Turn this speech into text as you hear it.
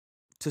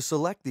To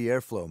select the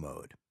airflow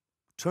mode,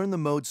 turn the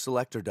mode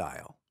selector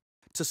dial.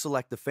 To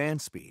select the fan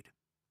speed,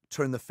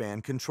 turn the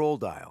fan control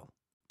dial.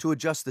 To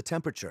adjust the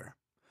temperature,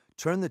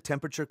 turn the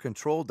temperature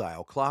control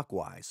dial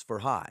clockwise for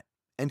hot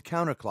and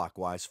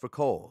counterclockwise for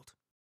cold.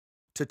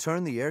 To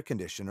turn the air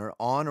conditioner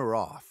on or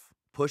off,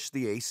 push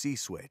the AC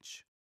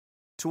switch.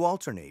 To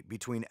alternate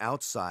between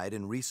outside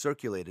and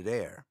recirculated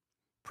air,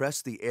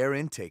 press the air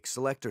intake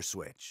selector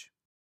switch.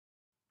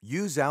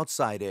 Use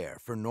outside air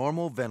for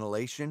normal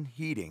ventilation,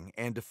 heating,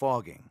 and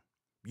defogging.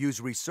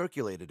 Use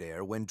recirculated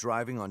air when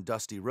driving on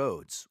dusty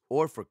roads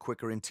or for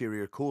quicker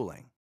interior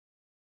cooling.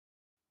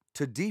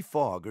 To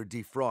defog or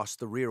defrost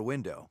the rear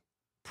window,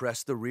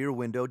 press the rear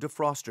window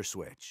defroster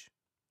switch.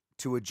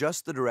 To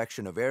adjust the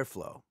direction of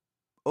airflow,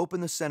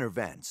 open the center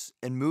vents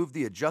and move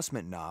the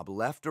adjustment knob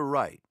left or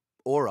right,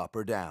 or up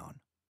or down.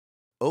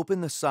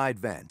 Open the side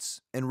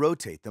vents and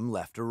rotate them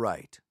left or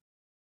right.